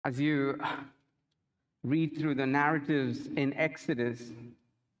As you read through the narratives in Exodus,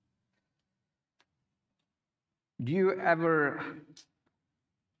 do you ever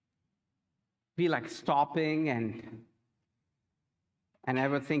feel like stopping and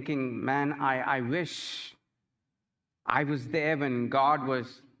ever thinking, man, I wish I was there when God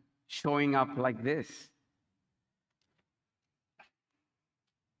was showing up like this?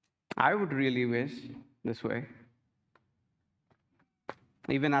 I would really wish this way.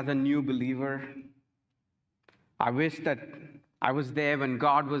 Even as a new believer, I wish that I was there when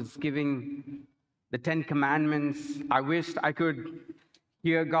God was giving the Ten Commandments. I wished I could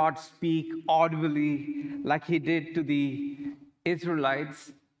hear God speak audibly like he did to the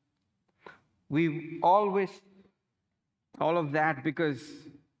Israelites. We all wish all of that because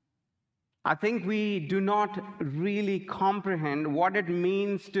I think we do not really comprehend what it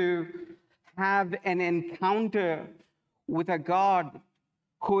means to have an encounter with a God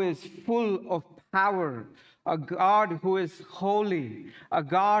who is full of power, a God who is holy, a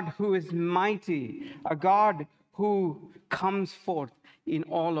God who is mighty, a God who comes forth in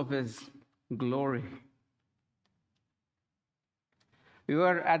all of his glory. We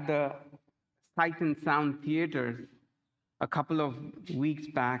were at the Sight and Sound Theater a couple of weeks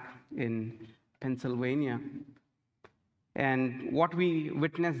back in Pennsylvania. And what we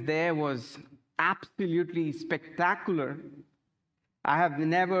witnessed there was absolutely spectacular. I have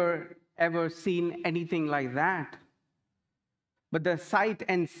never, ever seen anything like that. But the sight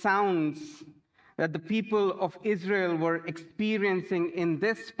and sounds that the people of Israel were experiencing in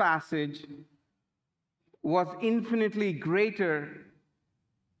this passage was infinitely greater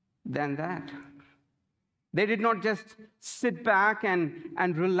than that. They did not just sit back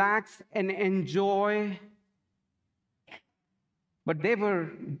and relax and enjoy, but they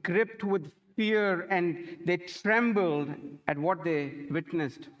were gripped with fear and they trembled at what they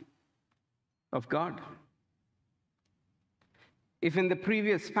witnessed of God. If in the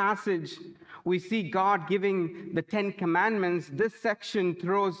previous passage we see God giving the Ten Commandments, this section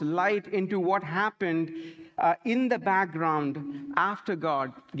throws light into what happened in the background after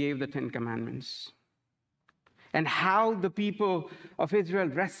God gave the Ten Commandments, and how the people of Israel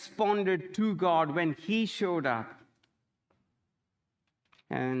responded to God when he showed up.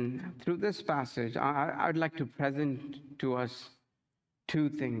 And through this passage, I'd like to present to us two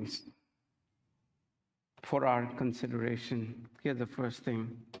things for our consideration. Here's the first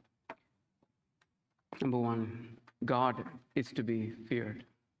thing. Number one, God is to be feared.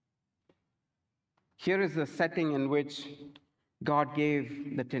 Here is the setting in which God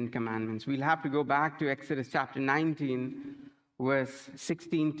gave the Ten Commandments. We'll have to go back to Exodus chapter 19, verse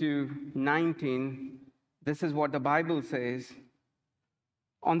 16 to 19. This is what the Bible says.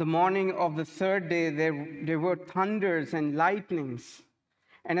 On the morning of the third day, there were thunders and lightnings,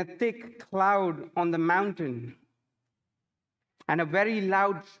 and a thick cloud on the mountain, and a very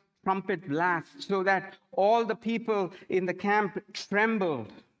loud trumpet blast, so that all the people in the camp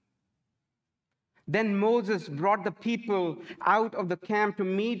trembled. Then Moses brought the people out of the camp to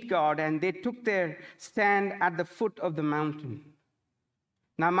meet God, and they took their stand at the foot of the mountain.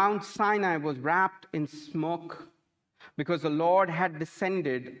 Now Mount Sinai was wrapped in smoke, because the Lord had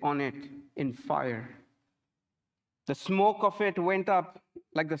descended on it in fire. The smoke of it went up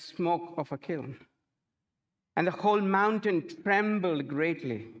like the smoke of a kiln, and the whole mountain trembled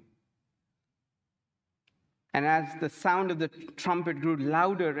greatly. And as the sound of the trumpet grew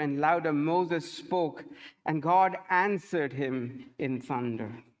louder and louder, Moses spoke, and God answered him in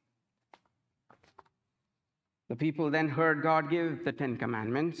thunder. The people then heard God give the Ten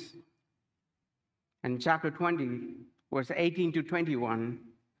Commandments. And chapter 20, verse 18 to 21,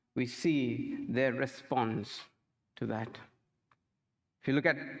 we see their response to that. If you look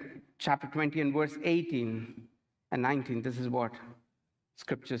at chapter 20 and verse 18 and 19, this is what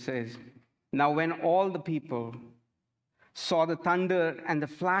Scripture says. Now when all the people saw the thunder and the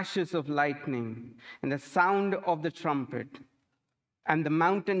flashes of lightning and the sound of the trumpet and the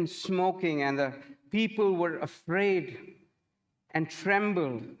mountain smoking, and the people were afraid and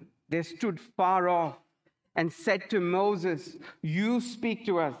trembled, they stood far off and said to Moses, "You speak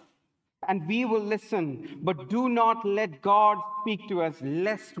to us, and we will listen, but do not let God speak to us,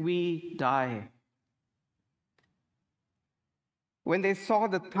 lest we die." When they saw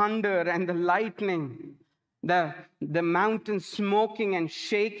the thunder and the lightning, the mountain smoking and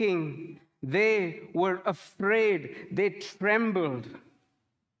shaking, they were afraid, they trembled.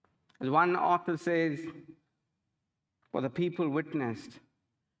 As one author says, for the people witnessed,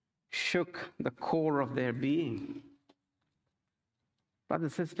 shook the core of their being. Brother,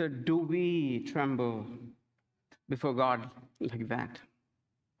 sister, do we tremble before God like that?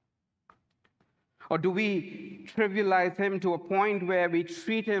 Or do we trivialize him to a point where we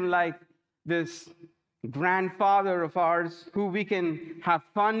treat him like this grandfather of ours who we can have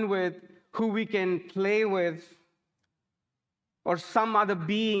fun with, who we can play with, or some other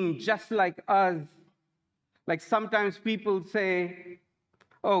being just like us? Like sometimes people say,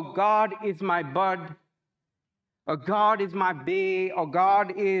 oh, God is my bud, or God is my bae, or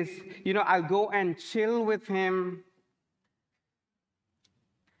God is, I'll go and chill with him.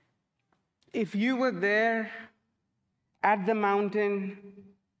 If you were there at the mountain,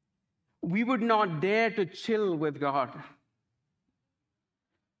 we would not dare to chill with God.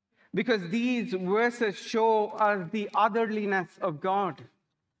 Because these verses show us the otherliness of God.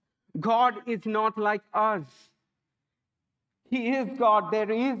 God is not like us. He is God.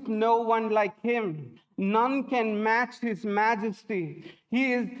 There is no one like him. None can match his majesty.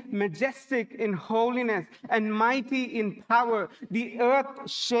 He is majestic in holiness and mighty in power. The earth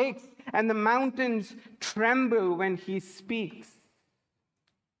shakes and the mountains tremble when he speaks.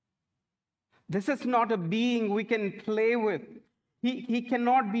 This is not a being we can play with. He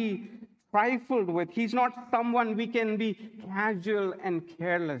cannot be trifled with. He's not someone we can be casual and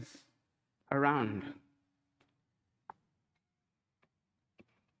careless around.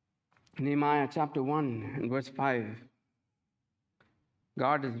 Nehemiah chapter 1 and verse 5.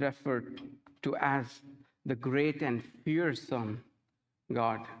 God is referred to as the great and fearsome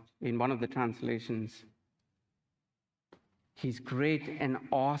God in one of the translations. He's great and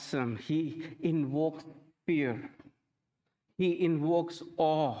awesome. He invokes fear. He invokes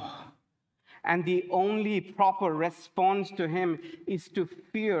awe. And the only proper response to him is to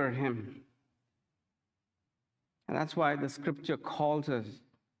fear him. And that's why the scripture calls us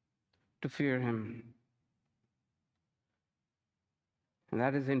to fear him. And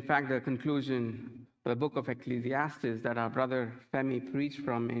that is, in fact, the conclusion of the book of Ecclesiastes that our brother Femi preached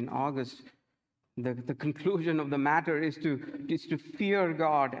from in August. The conclusion of the matter is to fear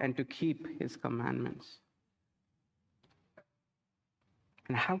God and to keep his commandments.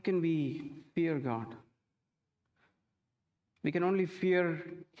 And how can we fear God? We can only fear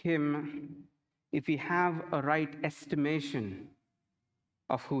him if we have a right estimation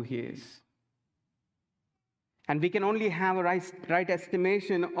of who he is. And we can only have a right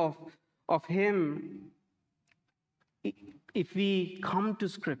estimation of him if we come to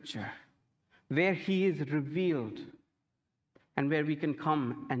Scripture, where he is revealed and where we can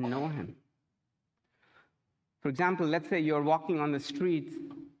come and know him. For example, let's say you're walking on the street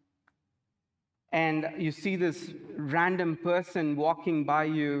and you see this random person walking by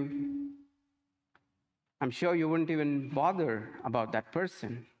you. I'm sure you wouldn't even bother about that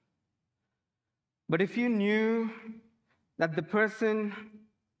person. But if you knew that the person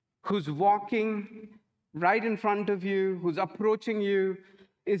who's walking right in front of you, who's approaching you,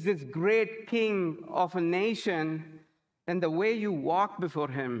 is this great king of a nation, then the way you walk before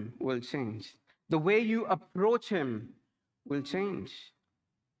him will change. The way you approach him will change.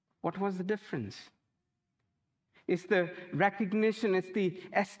 What was the difference? It's the recognition, it's the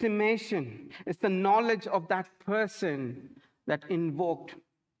estimation, it's the knowledge of that person that invoked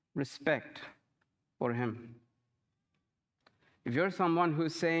respect for him. If you're someone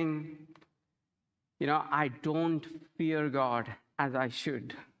who's saying, I don't fear God as I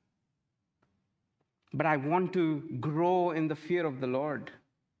should, but I want to grow in the fear of the Lord,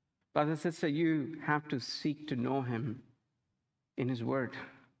 brother, sister, you have to seek to know him in his word.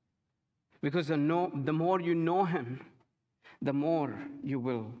 Because the more you know him, the more you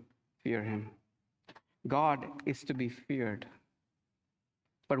will fear him. God is to be feared.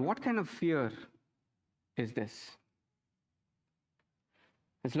 But what kind of fear is this?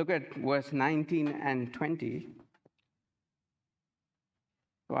 Let's look at verse 19 and 20.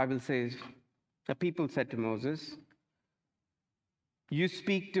 The Bible says, the people said to Moses, "You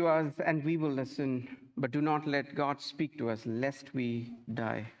speak to us and we will listen, but do not let God speak to us, lest we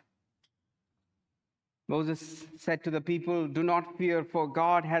die." Moses said to the people, "Do not fear, for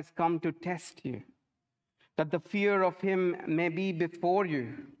God has come to test you, that the fear of him may be before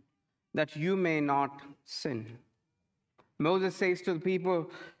you, that you may not sin." Moses says to the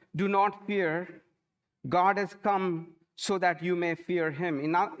people, "Do not fear. God has come so that you may fear him."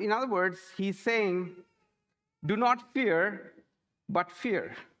 In other words, he's saying, do not fear, but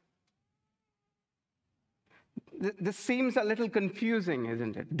fear. This seems a little confusing,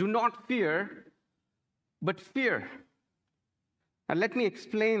 isn't it? Do not fear, but fear. And let me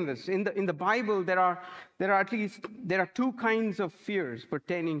explain this. In the Bible, there are two kinds of fears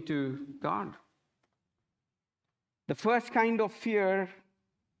pertaining to God. The first kind of fear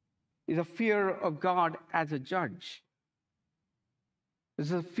is a fear of God as a judge. This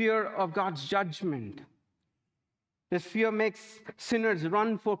is a fear of God's judgment. This fear makes sinners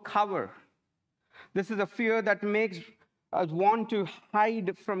run for cover. This is a fear that makes us want to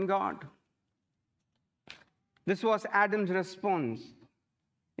hide from God. This was Adam's response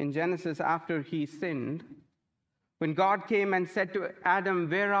in Genesis after he sinned. When God came and said to Adam,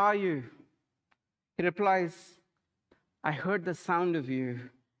 "Where are you?" He replies, "I heard the sound of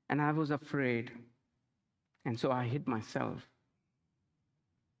you, and I was afraid, and so I hid myself."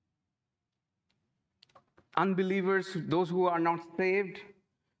 Unbelievers, those who are not saved,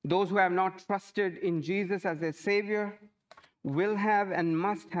 those who have not trusted in Jesus as their Savior, will have and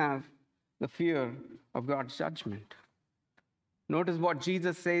must have the fear of God's judgment. Notice what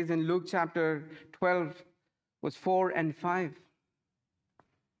Jesus says in Luke chapter 12, verse 4 and 5.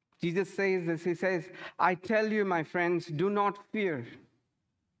 Jesus says this, he says, "I tell you, my friends, do not fear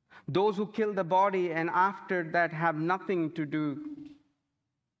those who kill the body and after that have nothing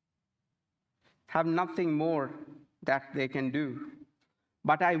more that they can do.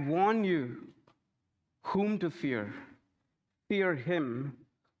 But I warn you whom to fear. Fear him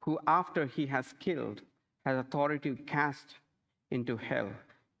who after he has killed has authority to cast into hell.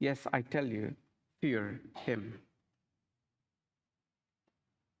 Yes, I tell you, fear him."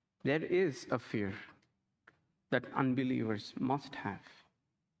 There is a fear that unbelievers must have.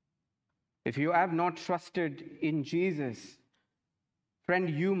 If you have not trusted in Jesus, friend,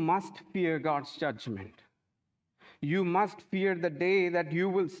 you must fear God's judgment. You must fear the day that you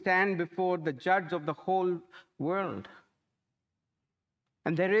will stand before the judge of the whole world.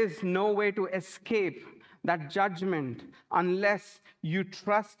 And there is no way to escape that judgment unless you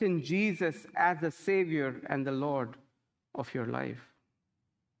trust in Jesus as the Savior and the Lord of your life.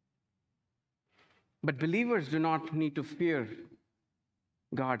 But believers do not need to fear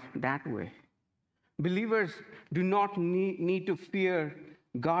God that way. Believers do not need to fear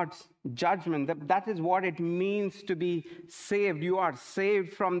God's judgment. That is what it means to be saved. You are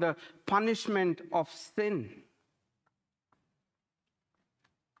saved from the punishment of sin.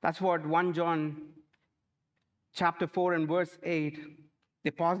 That's what 1 John chapter 4 and verse 8, the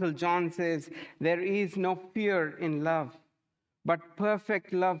Apostle John says, "There is no fear in love, but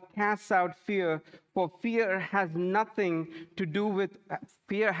perfect love casts out fear, for fear has to do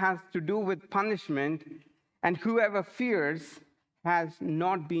with punishment, and whoever fears has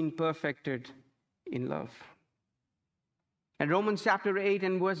not been perfected in love." And Romans chapter 8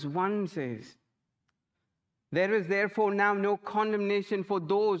 and verse 1 says, "There is therefore now no condemnation for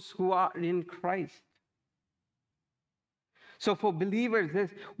those who are in Christ." So for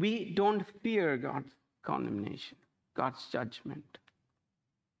believers, we don't fear God's condemnation, God's judgment.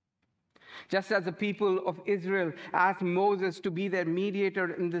 Just as the people of Israel asked Moses to be their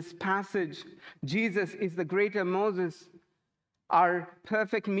mediator in this passage, Jesus is the greater Moses, our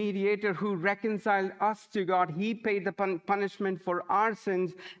perfect mediator who reconciled us to God. He paid the punishment for our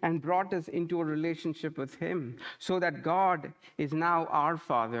sins and brought us into a relationship with him, so that God is now our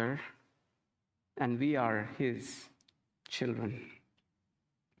Father and we are his children.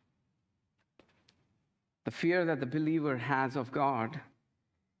 The fear that the believer has of God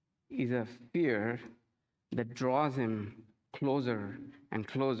is a fear that draws him closer and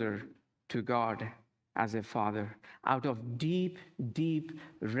closer to God as a Father, out of deep, deep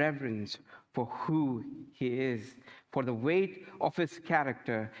reverence for who he is, for the weight of his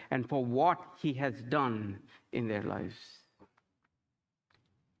character, and for what he has done in their lives.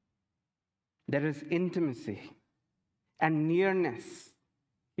 There is intimacy and nearness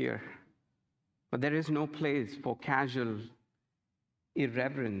here, but there is no place for casual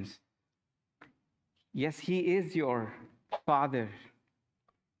irreverence. Yes, he is your Father,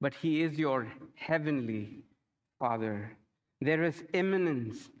 but he is your heavenly Father. There is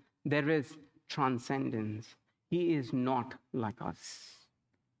immanence, there is transcendence. He is not like us.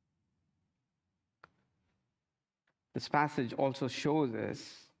 This passage also shows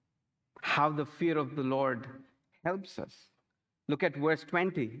us how the fear of the Lord helps us. Look at verse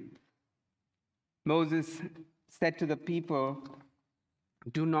 20. Moses said to the people,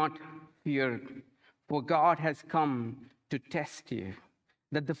 "Do not fear, for God has come to test you,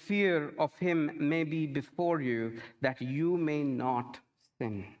 that the fear of him may be before you, that you may not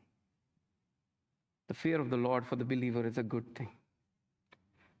sin." The fear of the Lord for the believer is a good thing.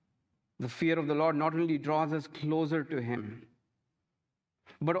 The fear of the Lord not only draws us closer to him,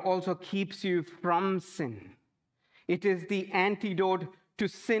 but also keeps you from sin. It is the antidote to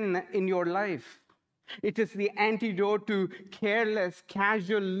sin in your life. It is the antidote to careless,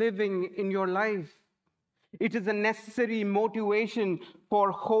 casual living in your life. It is a necessary motivation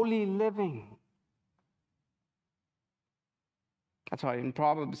for holy living. That's why in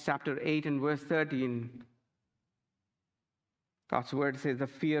Proverbs chapter 8 and verse 13, God's word says, the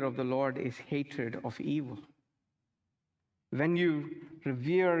fear of the Lord is hatred of evil. When you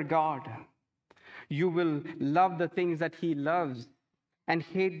revere God, you will love the things that he loves and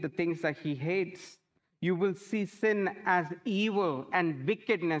hate the things that he hates. You will see sin as evil and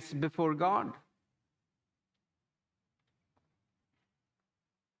wickedness before God.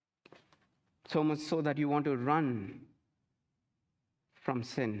 So much so that you want to run from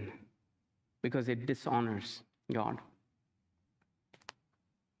sin because it dishonors God.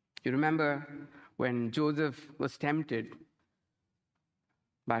 You remember when Joseph was tempted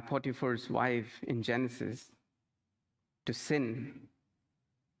by Potiphar's wife in Genesis to sin,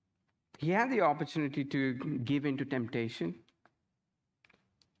 he had the opportunity to give in to temptation.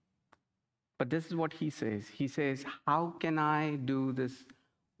 But this is what he says. He says, how can I do this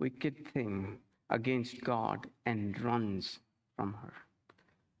wicked thing against God, and runs from her?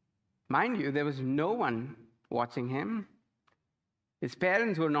 Mind you, there was no one watching him. His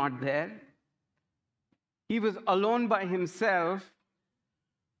parents were not there. He was alone by himself,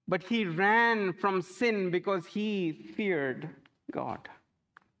 but he ran from sin because he feared God.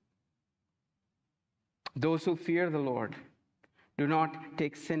 Those who fear the Lord do not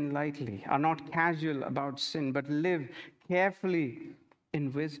take sin lightly, are not casual about sin, but live carefully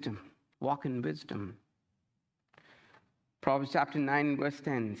in wisdom, walk in wisdom. Proverbs chapter 9, verse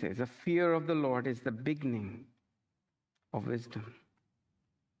 10 says, the fear of the Lord is the beginning of wisdom.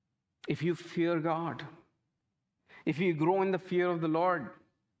 If you fear God, if you grow in the fear of the Lord,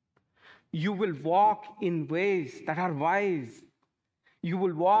 you will walk in ways that are wise. You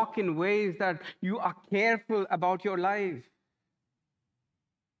will walk in ways that you are careful about your life.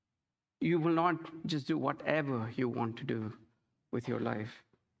 You will not just do whatever you want to do with your life.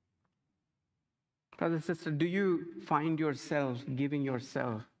 Brother, sister, do you find yourself giving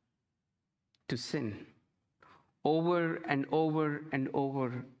yourself to sin over and over and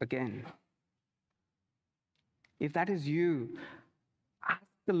over again? If that is you, ask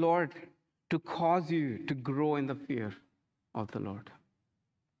the Lord to cause you to grow in the fear of the Lord.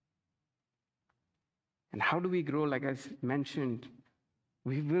 And how do we grow? Like I mentioned,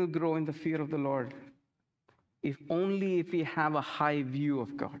 we will grow in the fear of the Lord if we have a high view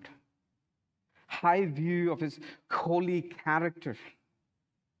of God, high view of his holy character.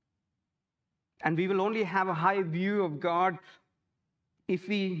 And we will only have a high view of God if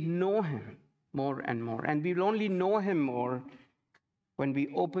we know him more and more. And we will only know him more when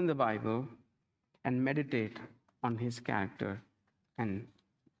we open the Bible and meditate on his character and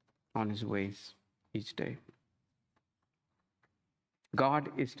on his ways each day. God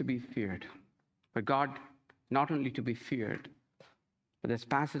is to be feared. But God, not only to be feared, but this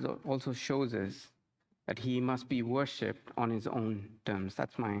passage also shows us that he must be worshipped on his own terms.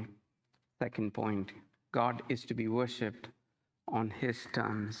 That's my second point. God is to be worshipped on his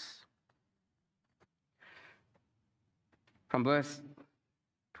terms. From verse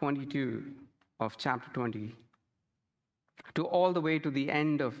 22 of chapter 20 to all the way to the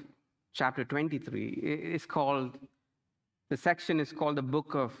end of chapter 23, the section is called the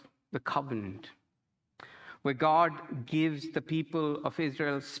Book of the Covenant, where God gives the people of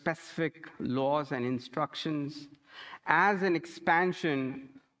Israel specific laws and instructions as an expansion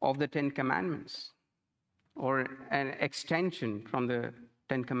of the Ten Commandments, or an extension from the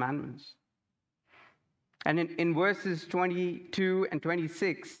Ten Commandments. And in verses 22 and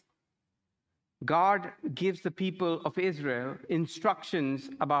 26, God gives the people of Israel instructions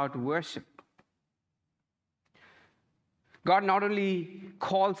about worship. God not only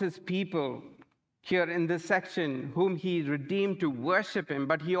calls his people here in this section, whom he redeemed, to worship him,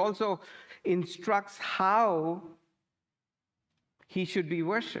 but he also instructs how he should be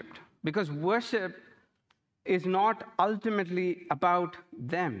worshiped. Because worship is not ultimately about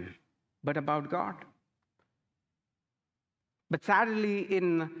them, but about God. But sadly,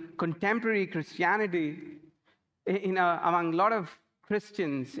 in contemporary Christianity, among a lot of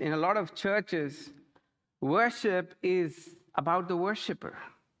Christians, in a lot of churches, worship is about the worshiper.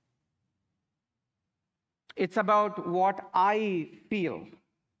 It's about what I feel.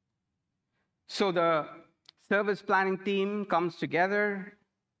 So the service planning team comes together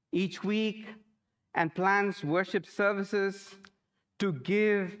each week and plans worship services to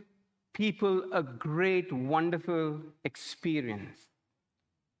give people a great, wonderful experience.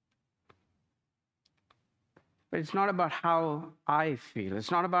 But it's not about how I feel.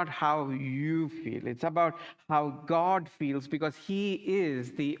 It's not about how you feel. It's about how God feels, because he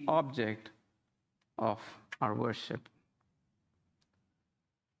is the object of our worship.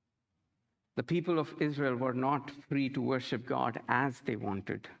 The people of Israel were not free to worship God as they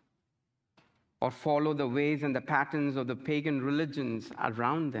wanted, or follow the ways and the patterns of the pagan religions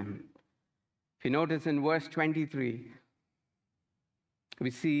around them. If you notice in verse 23, we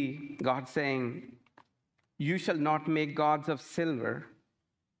see God saying, "You shall not make gods of silver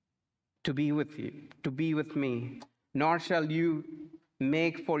to be with you, to be with me, nor shall you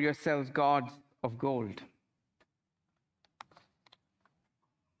make for yourselves gods of gold."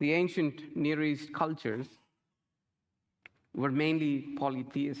 The ancient Near East cultures were mainly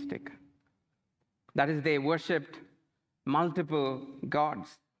polytheistic. That is, they worshipped multiple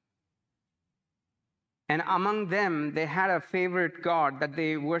gods. And among them, they had a favorite god that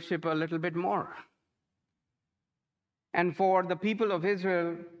they worship a little bit more. And for the people of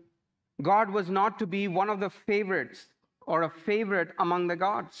Israel, God was not to be one of the favorites or a favorite among the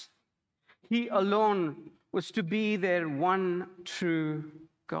gods. He alone was to be their one true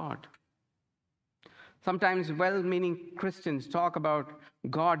God. Sometimes well-meaning Christians talk about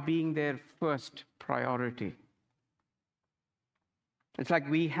God being their first priority. It's like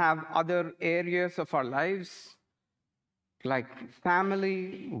we have other areas of our lives, like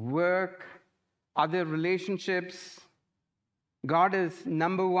family, work, other relationships. God is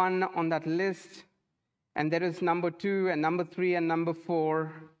number one on that list, and there is number 2 and number 3 and number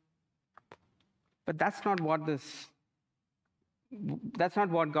 4. But that's not what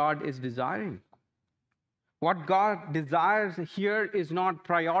God is desiring. What God desires here is not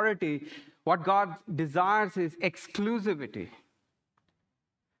priority. What God desires is exclusivity.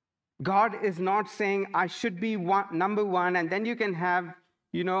 God is not saying, "I should be number 1, and then you can have,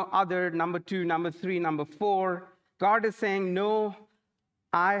 other number 2, number 3, number 4. God is saying, "No,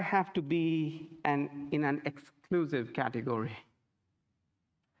 I have to be in an exclusive category,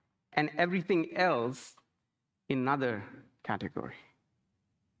 and everything else in another category."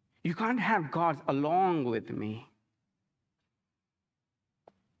 You can't have God along with me.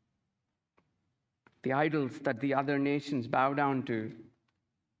 The idols that the other nations bow down to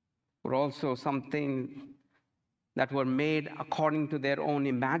were also something that were made according to their own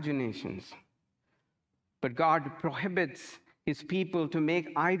imaginations. But God prohibits his people to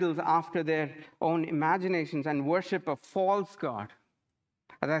make idols after their own imaginations and worship a false god.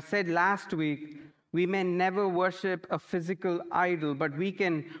 As I said last week, we may never worship a physical idol, but we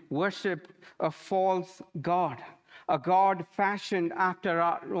can worship a false god, a God fashioned after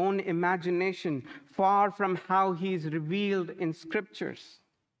our own imagination, far from how he is revealed in scriptures.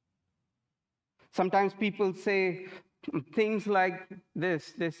 Sometimes people say things like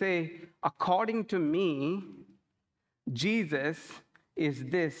this. They say, "According to me, Jesus is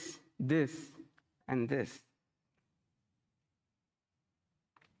this, this, and this."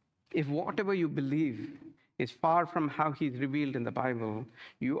 If whatever you believe is far from how he's revealed in the Bible,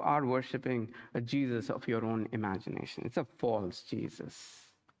 you are worshiping a Jesus of your own imagination. It's a false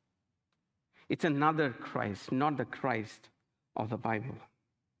Jesus. It's another Christ, not the Christ of the Bible.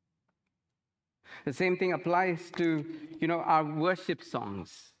 The same thing applies to, our worship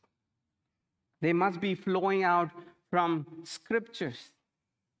songs. They must be flowing out from scriptures,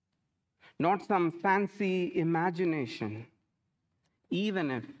 not some fancy imagination,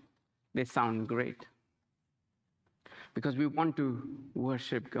 even if they sound great. Because we want to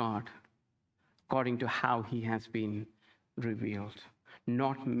worship God according to how he has been revealed,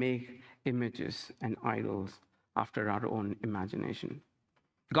 not make images and idols after our own imagination.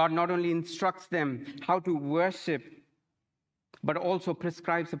 God not only instructs them how to worship, but also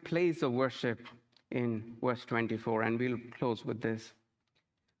prescribes a place of worship in verse 24. And we'll close with this.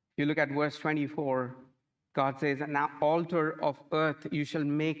 You look at verse 24, God says, "An altar of earth you shall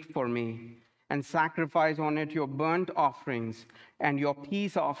make for me, and sacrifice on it your burnt offerings and your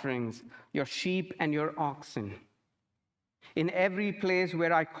peace offerings, your sheep and your oxen. In every place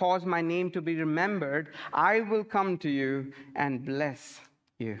where I cause my name to be remembered, I will come to you and bless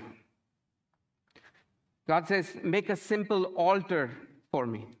you." God says, "Make a simple altar for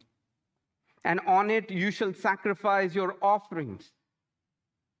me, and on it you shall sacrifice your offerings."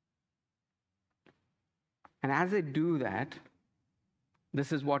 And as they do that,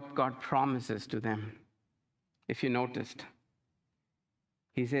 this is what God promises to them. If you noticed,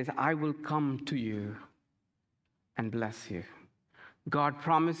 he says, "I will come to you and bless you." God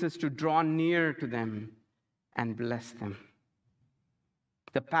promises to draw near to them and bless them.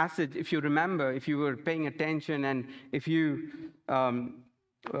 The passage, if you remember, if you were paying attention, and if you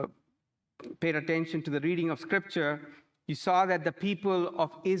paid attention to the reading of Scripture, you saw that the people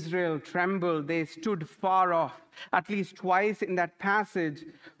of Israel trembled. They stood far off. At least twice in that passage,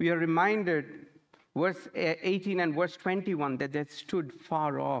 we are reminded Verse 18 and verse 21, that they stood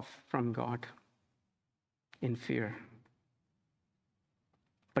far off from God in fear.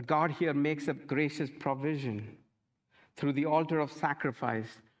 But God here makes a gracious provision through the altar of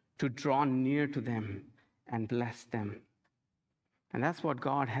sacrifice to draw near to them and bless them. And that's what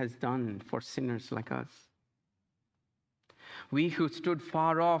God has done for sinners like us. We who stood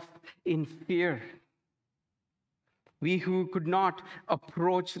far off in fear, we who could not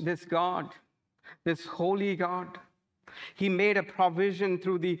approach this God, this holy God, He made a provision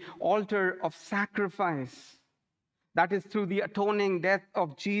through the altar of sacrifice. That is through the atoning death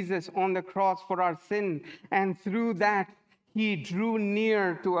of Jesus on the cross for our sin. And through that, He drew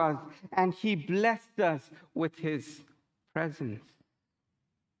near to us and He blessed us with His presence.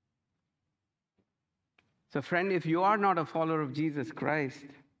 So, friend, if you are not a follower of Jesus Christ,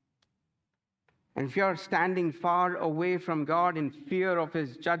 and if you are standing far away from God in fear of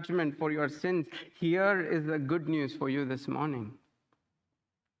His judgment for your sins, here is the good news for you this morning.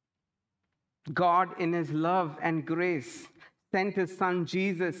 God, in His love and grace, sent His Son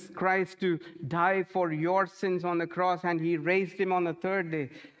Jesus Christ to die for your sins on the cross, and He raised Him on the third day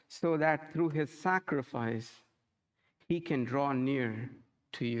so that through His sacrifice, He can draw near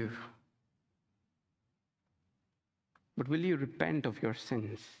to you. But will you repent of your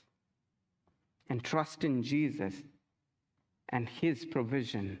sins and trust in Jesus and His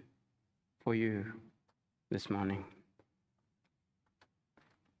provision for you this morning?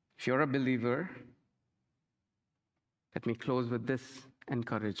 If you're a believer, let me close with this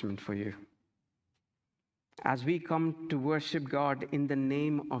encouragement for you. As we come to worship God in the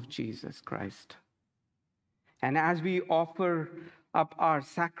name of Jesus Christ, and as we offer up our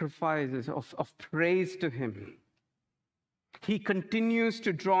sacrifices of praise to Him, He continues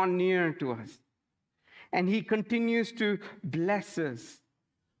to draw near to us, and He continues to bless us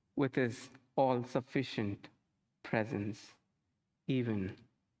with His all-sufficient presence, even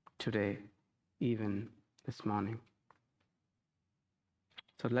today, even this morning.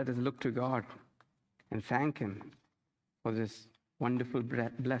 So let us look to God and thank Him for this wonderful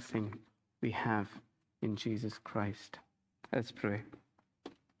blessing we have in Jesus Christ. Let's pray.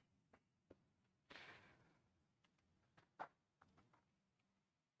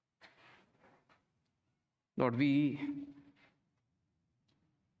 Lord, we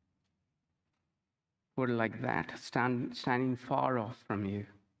were like that, standing far off from You.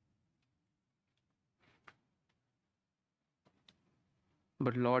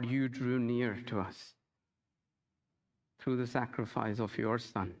 But Lord, You drew near to us through the sacrifice of Your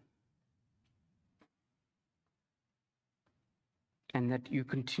Son. And that You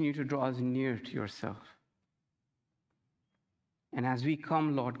continue to draw us near to Yourself. And as we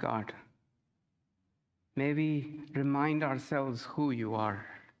come, Lord God, may we remind ourselves who You are.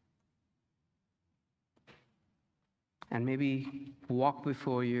 And may we walk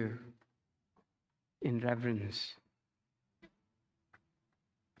before You in reverence.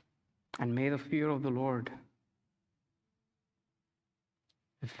 And may the fear of the Lord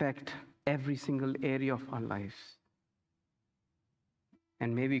affect every single area of our lives.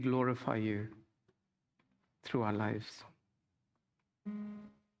 And may we glorify You through our lives.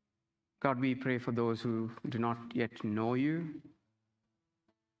 God, we pray for those who do not yet know You.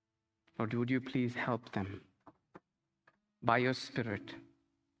 Lord, would You please help them by Your Spirit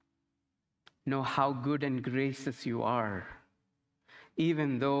know how good and gracious You are.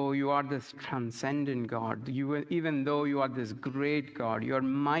 Even though You are this transcendent God, even though You are this great God, You are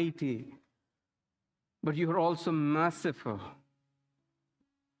mighty, but You are also merciful.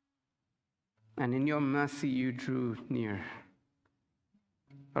 And in Your mercy, You drew near.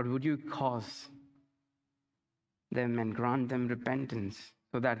 Lord, would You cause them and grant them repentance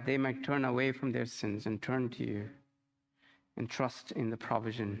so that they might turn away from their sins and turn to You and trust in the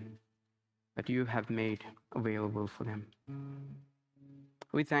provision that You have made available for them.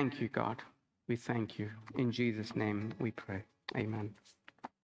 We thank You, God. We thank You. In Jesus' name we pray. Amen.